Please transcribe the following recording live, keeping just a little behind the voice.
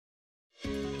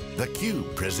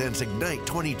theCUBE presents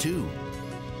Ignite22.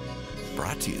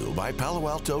 Brought to you by Palo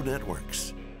Alto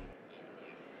Networks.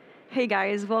 Hey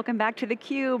guys, welcome back to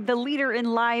theCUBE, the leader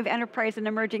in live enterprise and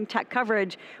emerging tech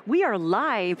coverage. We are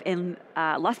live in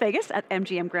Las Vegas at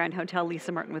MGM Grand Hotel.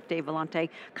 Lisa Martin with Dave Vellante,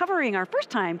 covering our first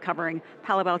time covering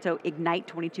Palo Alto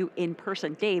Ignite22 in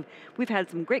person. Dave, we've had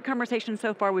some great conversations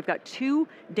so far. We've got 2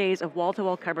 days of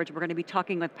wall-to-wall coverage. We're going to be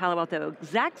talking with Palo Alto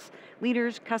execs,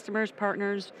 leaders, customers,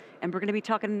 partners, and we're going to be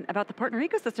talking about the partner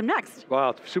ecosystem next. Wow,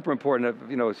 it's super important.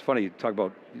 You know, it's funny, you talk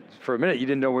about, for a minute, you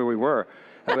didn't know where we were.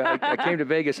 I came to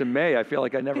Vegas in May. I feel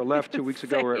like I never left. 2 weeks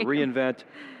ago, we're at reInvent,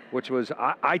 which was,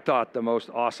 I thought, the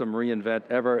most awesome reInvent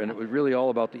ever, and it was really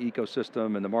all about the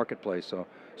ecosystem and the marketplace, so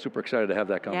super excited to have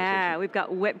that conversation. Yeah, we've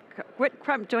got Whit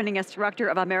Crump joining us, Director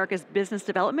of America's Business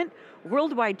Development,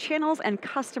 Worldwide Channels and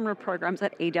Customer Programs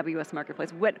at AWS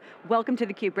Marketplace. Whit, welcome to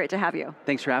theCUBE, great to have you.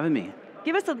 Thanks for having me.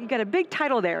 Give us, you got a big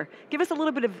title there. Give us a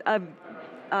little bit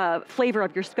of flavor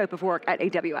of your scope of work at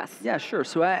AWS. Yeah, sure.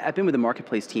 So I've been with the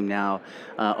Marketplace team now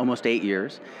almost 8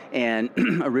 years, and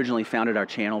originally founded our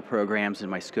channel programs, and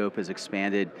my scope has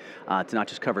expanded to not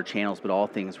just cover channels, but all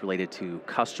things related to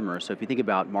customers. So if you think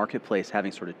about Marketplace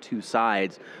having sort of 2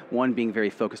 sides, one being very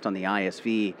focused on the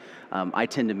ISV, I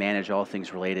tend to manage all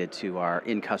things related to our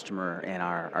end customer and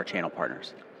our channel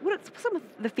partners. What's some of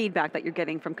the feedback that you're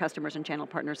getting from customers and channel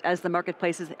partners as the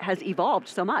marketplace has evolved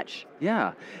so much?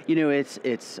 Yeah, you know, it's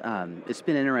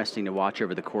been interesting to watch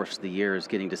over the course of the years,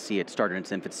 getting to see it start in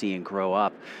its infancy and grow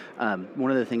up.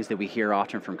 One of the things that we hear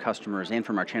often from customers and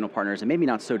from our channel partners, and maybe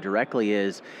not so directly,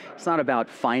 is it's not about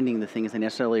finding the things they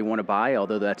necessarily want to buy,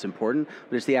 although that's important,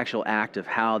 but it's the actual act of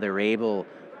how they're able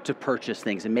to purchase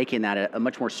things and making that a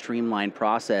much more streamlined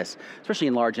process, especially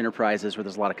in large enterprises where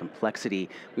there's a lot of complexity.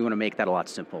 We want to make that a lot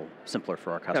simpler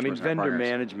for our customers. I mean, vendor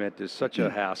management is such a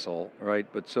hassle, right?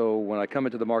 But so when I come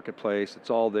into the marketplace,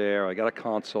 it's all there, I got a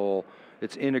console,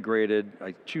 it's integrated,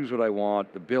 I choose what I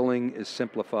want, the billing is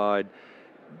simplified.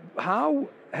 How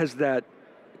has that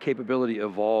capability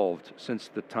evolved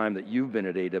since the time that you've been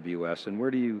at AWS, and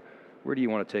where do you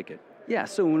want to take it? Yeah,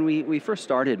 so when we first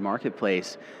started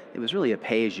Marketplace, it was really a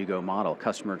pay-as-you-go model.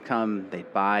 Customer would come,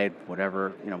 they'd buy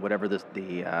whatever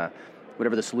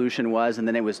the solution was, and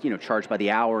then it was charged by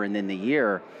the hour and then the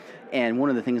year. And one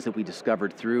of the things that we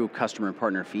discovered through customer and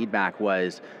partner feedback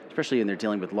was, especially when they're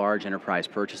dealing with large enterprise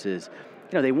purchases,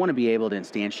 they want to be able to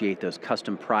instantiate those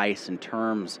custom price and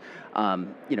terms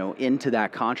into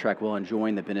that contract while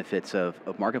enjoying the benefits of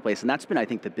Marketplace. And that's been, I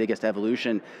think, the biggest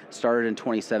evolution. Started in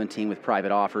 2017 with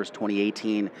private offers,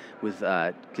 2018 with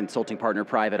consulting partner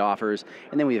private offers,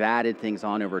 and then we've added things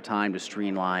on over time to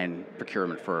streamline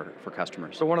procurement for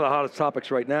customers. So one of the hottest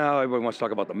topics right now, everybody wants to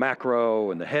talk about the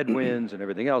macro and the headwinds and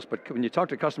everything else, but when you talk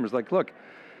to customers, like, look,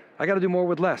 I got to do more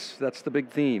with less. That's the big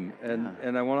theme.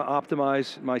 And I want to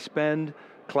optimize my spend.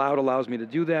 Cloud allows me to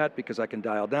do that because I can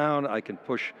dial down, I can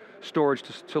push storage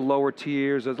to lower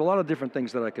tiers. There's a lot of different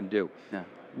things that I can do. Yeah.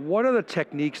 What are the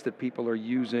techniques that people are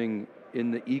using in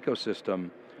the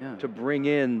ecosystem to bring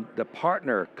in the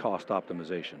partner cost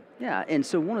optimization? Yeah, and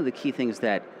so one of the key things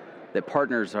that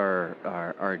partners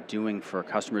are doing for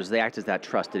customers, they act as that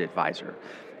trusted advisor.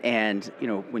 And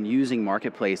when using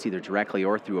Marketplace, either directly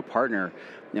or through a partner,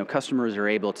 customers are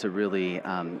able to really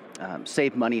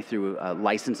save money through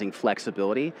licensing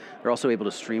flexibility. They're also able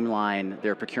to streamline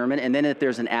their procurement. And then if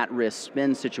there's an at-risk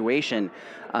spend situation,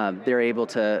 they're able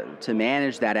to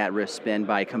manage that at-risk spend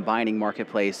by combining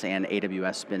Marketplace and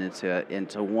AWS spend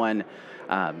into one,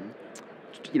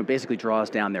 basically draws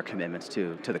down their commitments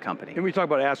to the company. And we talk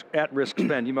about at-risk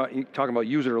spend, you're talking about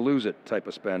use it or lose it type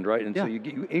of spend, right? And so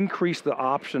you increase the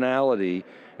optionality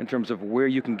in terms of where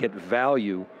you can get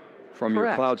value from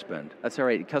your cloud spend. That's all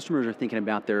right. Customers are thinking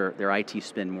about their IT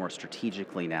spend more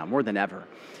strategically now, more than ever.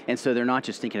 And so they're not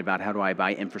just thinking about how do I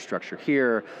buy infrastructure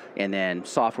here, and then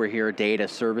software here, data,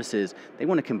 services. They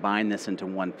want to combine this into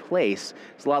one place.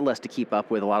 It's a lot less to keep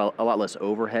up with, a lot less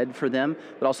overhead for them,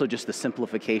 but also just the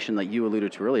simplification that you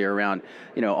alluded to earlier around,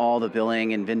 all the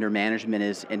billing and vendor management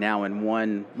is now in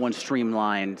one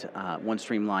streamlined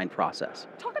process.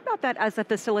 Talk about that as a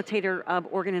facilitator of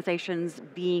organizations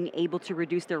being able to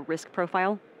reduce their risk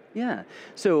profile. Yeah,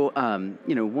 so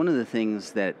one of the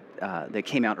things that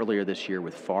came out earlier this year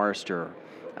with Forrester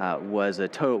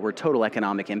were total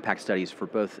economic impact studies for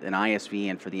both an ISV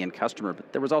and for the end customer,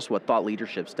 but there was also a thought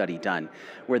leadership study done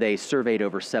where they surveyed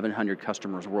over 700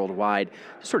 customers worldwide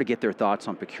to sort of get their thoughts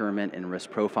on procurement and risk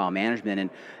profile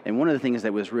management. And one of the things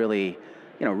that was really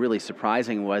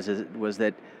surprising was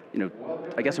that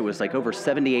I guess it was like over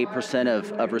 78%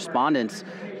 of respondents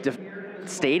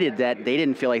stated that they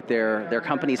didn't feel like their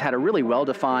companies had a really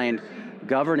well-defined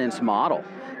governance model.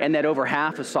 and that over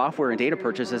half of software and data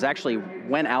purchases actually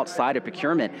went outside of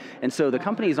procurement. And so the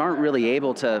companies aren't really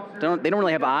able to, they don't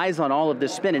really have eyes on all of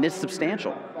this spend, and it's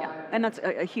substantial. Yeah. And that's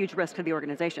a huge risk to the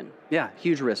organization. Yeah,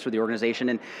 huge risk for the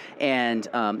organization, and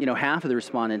half of the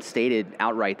respondents stated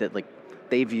outright that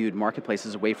they viewed marketplace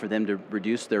as a way for them to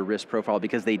reduce their risk profile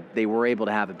because they were able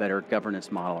to have a better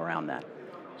governance model around that.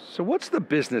 So what's the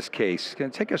business case? Can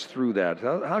you take us through that?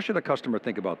 How should a customer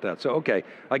think about that? So okay,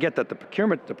 I get that the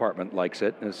procurement department likes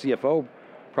it, and the CFO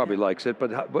probably likes it,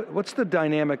 but what's the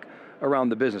dynamic around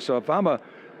the business? So if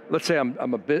let's say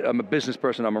I'm a business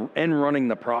person, I'm running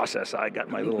the process, I get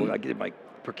my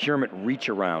procurement reach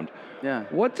around. Yeah.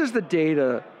 What does the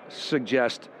data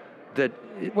suggest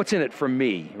what's in it for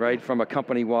me, right? From a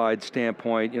company-wide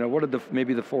standpoint, what did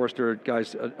maybe the Forrester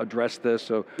guys address this?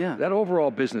 So that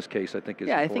overall business case, I think, is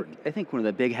important. I think one of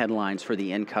the big headlines for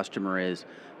the end customer is,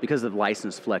 because of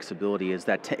license flexibility,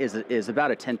 is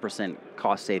about a 10%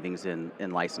 cost savings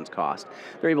in license cost.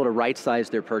 They're able to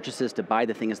right-size their purchases to buy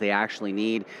the things they actually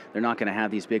need. They're not going to have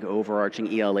these big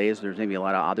overarching ELAs. There's maybe a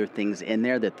lot of other things in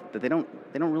there that they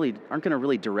aren't going to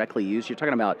really directly use. You're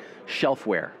talking about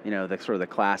shelfware, the sort of the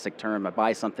classic term. I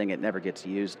buy something, it never gets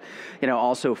used.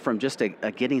 Also from just a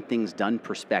getting things done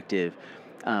perspective,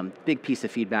 big piece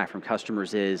of feedback from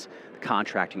customers is the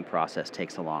contracting process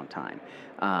takes a long time.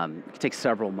 It takes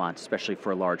several months, especially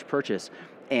for a large purchase.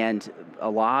 And a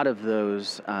lot of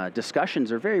those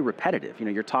discussions are very repetitive.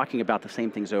 You're talking about the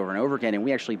same things over and over again, and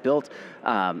we actually built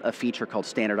a feature called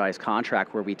Standardized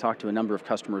Contract, where we talked to a number of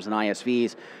customers and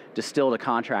ISVs, distilled a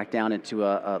contract down into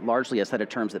largely a set of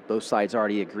terms that both sides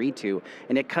already agreed to,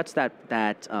 and it cuts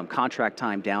that contract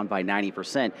time down by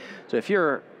 90%. So if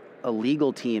you're a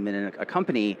legal team in a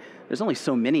company, there's only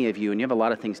so many of you and you have a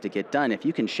lot of things to get done. If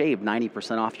you can shave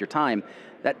 90% off your time,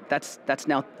 that's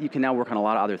now, you can now work on a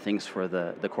lot of other things for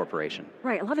the corporation.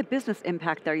 Right, a lot of business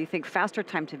impact there. You think faster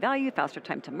time to value, faster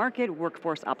time to market,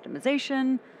 workforce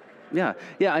optimization. Yeah,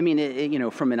 I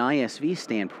mean, from an ISV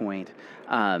standpoint,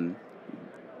 the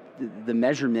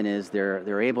measurement is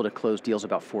they're able to close deals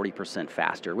about 40%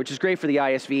 faster, which is great for the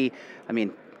ISV. I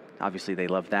mean, obviously they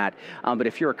love that. But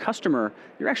if you're a customer,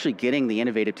 you're actually getting the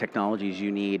innovative technologies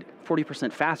you need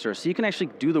 40% faster, so you can actually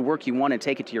do the work you want and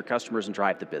take it to your customers and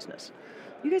drive the business.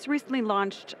 You guys recently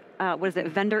launched,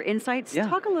 Vendor Insights? Yeah.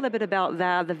 Talk a little bit about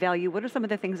that, the value. What are some of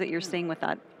the things that you're seeing with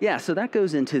that? Yeah, so that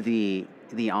goes into the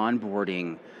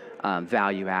onboarding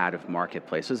value add of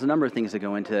marketplace. There's a number of things that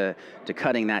go into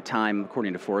cutting that time,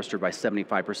 according to Forrester, by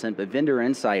 75%, but Vendor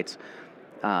Insights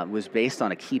was based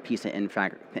on a key piece of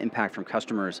impact from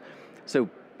customers. So,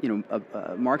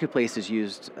 a marketplace is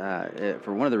used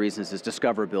for one of the reasons is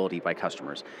discoverability by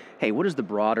customers. Hey, what does the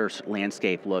broader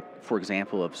landscape look, for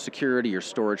example, of security or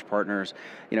storage partners,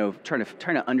 trying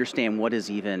to understand what is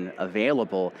even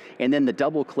available, and then the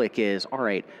double click is, all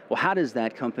right, well, how does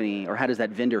that company or how does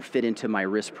that vendor fit into my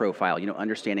risk profile?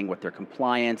 Understanding what their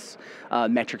compliance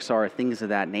metrics are, things of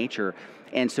that nature.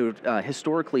 And so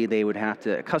historically,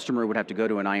 a customer would have to go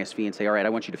to an ISV and say, all right, I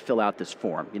want you to fill out this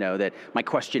form, that my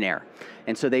questionnaire.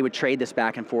 And so they would trade this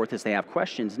back and forth as they have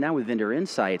questions. Now with Vendor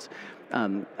Insights,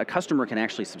 a customer can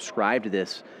actually subscribe to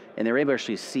this, and they're able to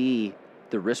actually see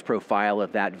the risk profile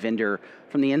of that vendor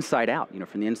from the inside out,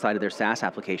 from the inside of their SaaS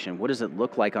application. What does it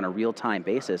look like on a real-time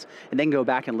basis? And then go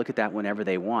back and look at that whenever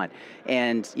they want.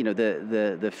 And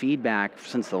the feedback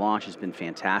since the launch has been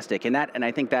fantastic, and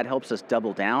I think that helps us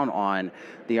double down on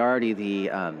the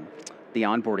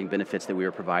onboarding benefits that we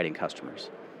were providing customers.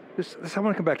 I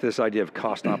want to come back to this idea of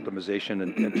cost optimization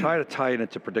and try to tie it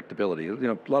into predictability.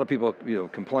 A lot of people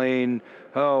complain,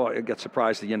 oh, I get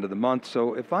surprised at the end of the month.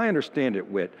 So if I understand it,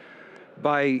 Whit,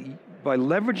 by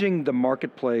leveraging the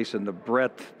marketplace and the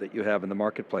breadth that you have in the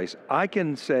marketplace, I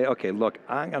can say, okay, look,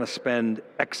 I'm going to spend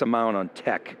X amount on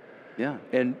tech. Yeah.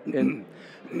 And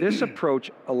this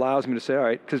approach allows me to say, all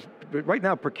right, because right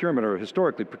now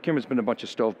historically, procurement's been a bunch of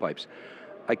stovepipes.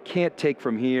 I can't take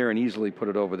from here and easily put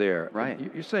it over there. Right.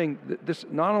 You're saying that this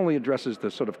not only addresses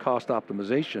the sort of cost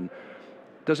optimization,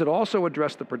 does it also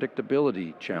address the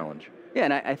predictability challenge? Yeah,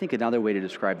 and I think another way to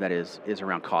describe that is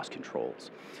around cost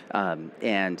controls.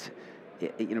 And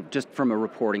just from a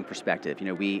reporting perspective,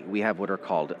 we have what are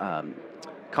called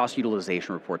cost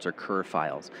utilization reports, or curve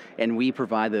files, and we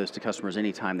provide those to customers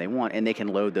anytime they want, and they can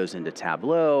load those into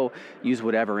Tableau, use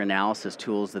whatever analysis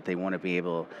tools that they want to be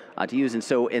able to use,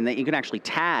 and then you can actually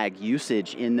tag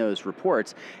usage in those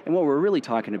reports. And what we're really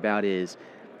talking about is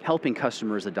helping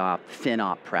customers adopt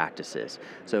FinOps practices.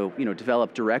 So,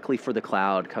 develop directly for the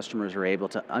cloud. Customers are able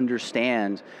to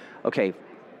understand, okay,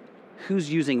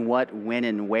 who's using what, when,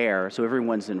 and where, so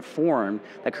everyone's informed.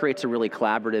 That creates a really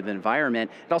collaborative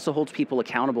environment. It also holds people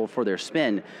accountable for their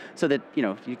spend, so that,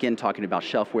 again, talking about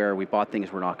shelfware, we bought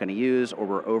things we're not going to use, or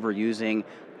we're overusing.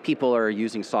 People are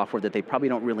using software that they probably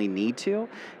don't really need to,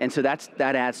 and so that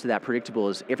adds to that predictable,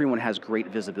 is everyone has great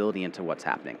visibility into what's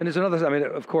happening. And there's another,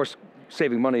 of course,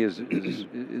 saving money is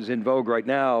in vogue right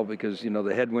now because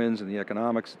the headwinds and the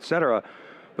economics, et cetera,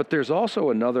 but there's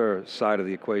also another side of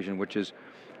the equation, which is,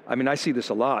 I see this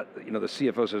a lot, the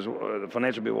CFO says, the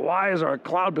financial people, why is our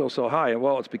cloud bill so high? And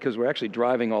well, it's because we're actually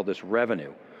driving all this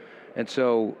revenue. And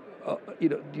so,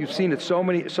 you've seen it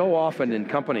so often in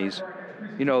companies,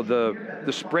 the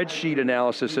spreadsheet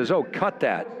analysis says, oh, cut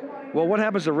that. Well, what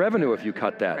happens to revenue if you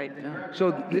cut that? Right. Yeah.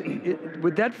 So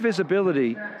with that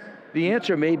visibility, the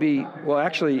answer may be, well,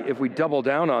 actually, if we double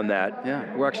down on that,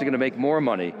 we're actually going to make more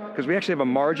money, because we actually have a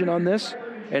margin on this,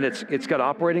 and it's got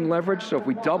operating leverage, so if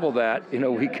we double that,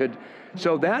 we could,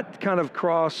 so that kind of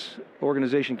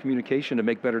cross-organization communication to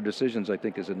make better decisions, I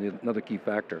think, is another key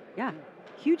factor. Yeah,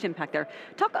 huge impact there.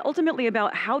 Talk ultimately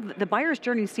about how the buyer's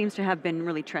journey seems to have been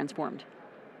really transformed.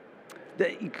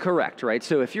 Correct, right?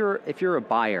 So if you're a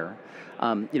buyer,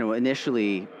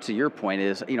 initially, to your point,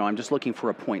 is, I'm just looking for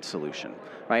a point solution,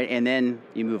 right? And then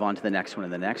you move on to the next one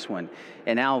and the next one.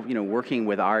 And now, working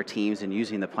with our teams and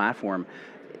using the platform,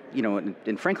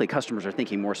 and frankly, customers are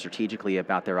thinking more strategically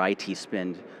about their IT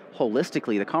spend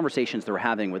holistically. The conversations they're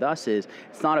having with us is,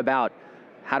 it's not about,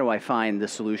 how do I find the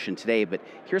solution today, but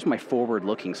here's my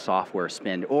forward-looking software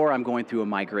spend, or I'm going through a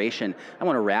migration. I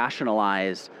want to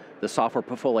rationalize the software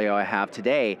portfolio I have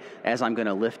today as I'm going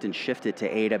to lift and shift it to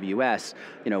AWS.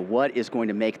 What is going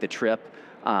to make the trip?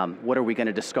 What are we going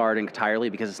to discard entirely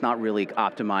because it's not really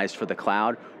optimized for the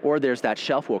cloud? Or there's that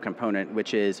shelfware component,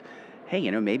 which is, hey,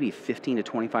 maybe 15 to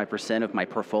 25% of my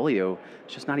portfolio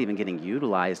is just not even getting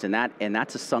utilized, and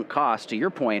that's a sunk cost, to your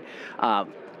point,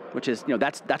 which is,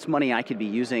 that's money I could be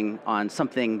using on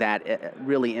something that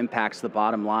really impacts the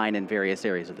bottom line in various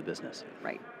areas of the business.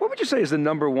 Right. What would you say is the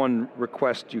 #1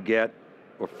 request you get,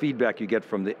 or feedback you get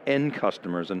from the end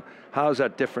customers, and how is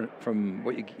that different from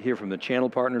what you hear from the channel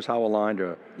partners? How aligned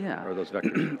are those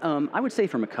vectors? I would say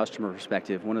from a customer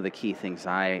perspective, one of the key things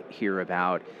I hear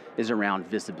about is around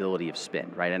visibility of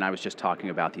spend, right? And I was just talking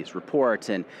about these reports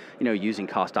and using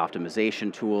cost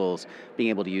optimization tools, being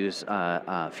able to use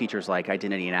features like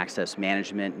identity and access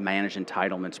management, manage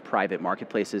entitlements, private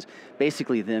marketplaces,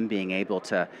 basically them being able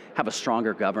to have a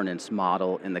stronger governance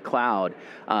model in the cloud.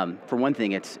 For one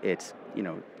thing, it's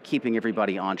keeping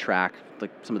everybody on track,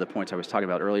 like some of the points I was talking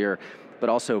about earlier, but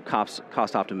also cost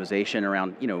optimization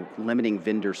around limiting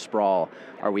vendor sprawl.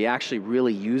 Are we actually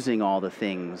really using all the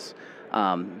things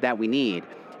that we need?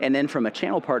 And then from a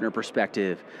channel partner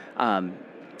perspective, some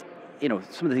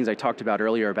of the things I talked about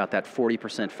earlier about that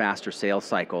 40% faster sales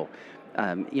cycle,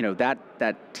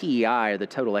 that TEI, or the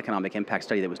Total Economic Impact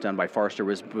Study that was done by Forrester,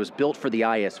 was built for the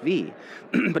ISV.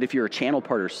 But if you're a channel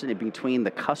partner sitting between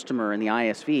the customer and the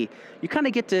ISV, you kind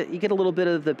of get a little bit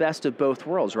of the best of both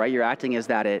worlds, right? You're acting as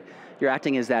that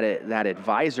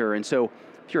advisor, and so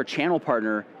if you're a channel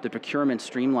partner, the procurement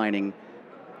streamlining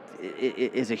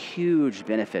is a huge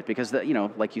benefit, because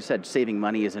like you said, saving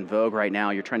money is in vogue right now.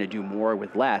 You're trying to do more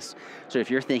with less. So if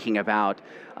you're thinking about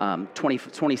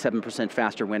 27%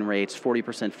 faster win rates,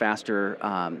 40% faster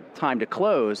time to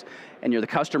close, and you're the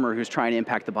customer who's trying to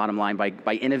impact the bottom line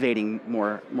by innovating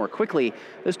more quickly,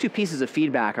 those two pieces of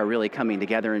feedback are really coming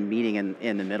together and meeting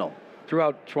in the middle.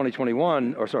 Throughout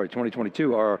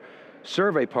 2022, our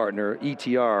survey partner,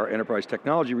 ETR, Enterprise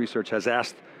Technology Research, has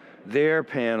asked their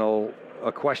panel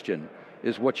a question,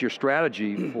 is what's your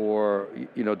strategy for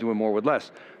doing more with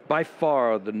less? By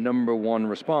far, the #1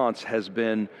 response has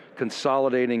been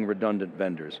consolidating redundant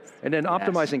vendors. And then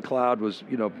optimizing cloud was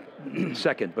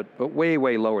second, but way,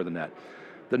 way lower than that.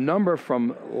 The number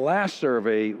from last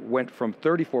survey went from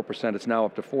 34%, it's now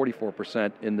up to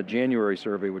 44% in the January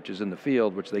survey, which is in the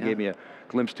field, which they gave me a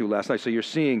glimpse to last night. So you're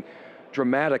seeing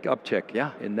dramatic uptick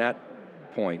in that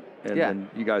point, and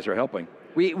you guys are helping.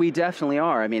 We definitely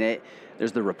are.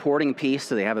 There's the reporting piece,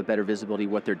 so they have a better visibility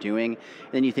of what they're doing.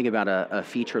 And then you think about a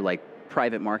feature like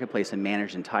private marketplace and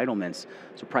managed entitlements.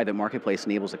 So private marketplace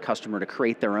enables a customer to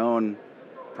create their own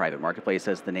private marketplace,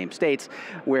 as the name states,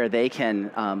 where they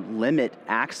can limit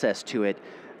access to it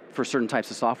for certain types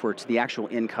of software to the actual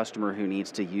end customer who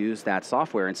needs to use that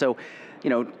software. And so,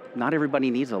 not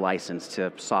everybody needs a license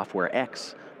to software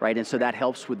X, right? And so that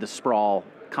helps with the sprawl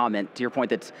comment, to your point,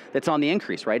 that's on the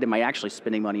increase, right? Am I actually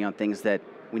spending money on things that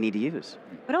we need to use?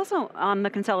 But also on the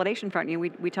consolidation front,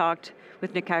 we talked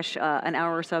with Nikesh an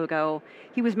hour or so ago.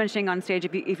 He was mentioning on stage,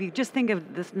 if you just think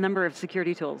of this number of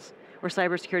security tools, or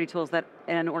cybersecurity tools that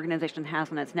an organization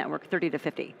has on its network, 30 to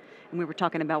 50. And we were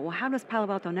talking about, well, how does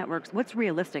Palo Alto Networks, what's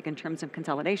realistic in terms of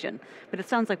consolidation? But it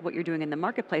sounds like what you're doing in the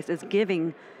marketplace is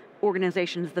giving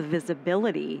organizations the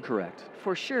visibility, correct,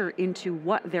 for sure, into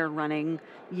what they're running,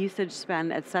 usage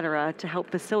spend, et cetera, to help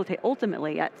facilitate,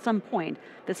 ultimately, at some point,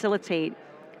 facilitate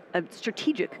a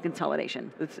strategic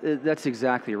consolidation. That's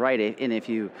exactly right. And if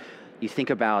you think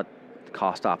about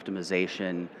cost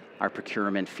optimization, our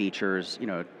procurement features,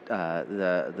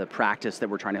 the practice that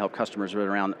we're trying to help customers with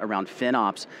around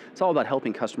FinOps, it's all about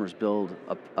helping customers build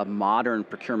a modern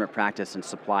procurement practice and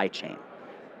supply chain.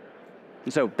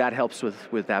 And so that helps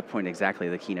with that point exactly,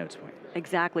 the keynote's point.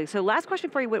 Exactly. So last question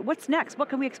for you, what's next? What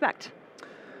can we expect?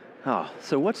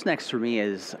 So what's next for me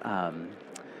is, I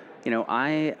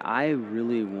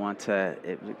really want to,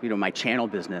 my channel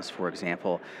business, for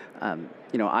example,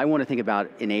 I want to think about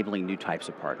enabling new types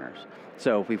of partners.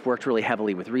 So we've worked really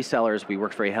heavily with resellers, we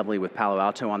worked very heavily with Palo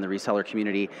Alto on the reseller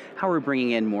community. How are we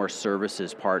bringing in more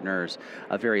services partners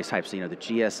of various types, the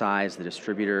GSIs, the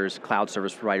distributors, cloud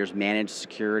service providers, managed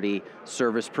security,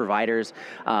 service providers.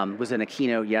 Was in a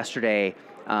keynote yesterday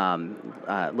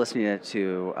listening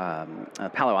to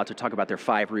Palo Alto talk about their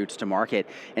 5 routes to market,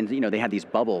 and they had these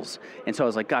bubbles. And so I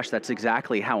was like, gosh, that's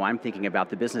exactly how I'm thinking about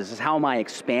the business, is how am I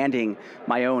expanding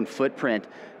my own footprint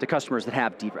to customers that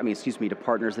have to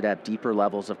partners that have deeper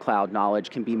levels of cloud knowledge,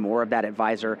 can be more of that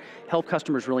advisor, help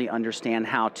customers really understand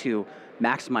how to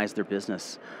maximize their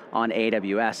business on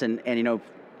AWS. And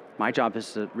my job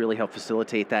is to really help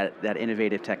facilitate that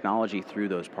innovative technology through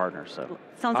those partners. So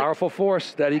sounds powerful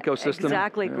force, that ecosystem.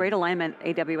 Exactly, great alignment,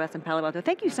 AWS and Palo Alto.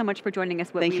 Thank you so much for joining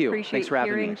us. Thank you. Appreciate Thanks for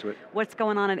having hearing me. what's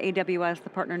going on at AWS, the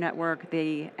partner network,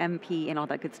 the MP, and all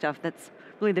that good stuff. That's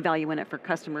really the value in it for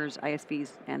customers,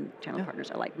 ISVs, and channel partners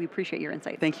alike. We appreciate your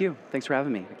insights. Thank you. Thanks for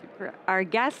having me. For our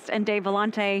guests and Dave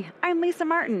Vellante, I'm Lisa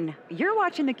Martin. You're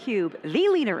watching theCUBE, the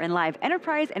leader in live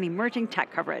enterprise and emerging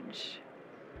tech coverage.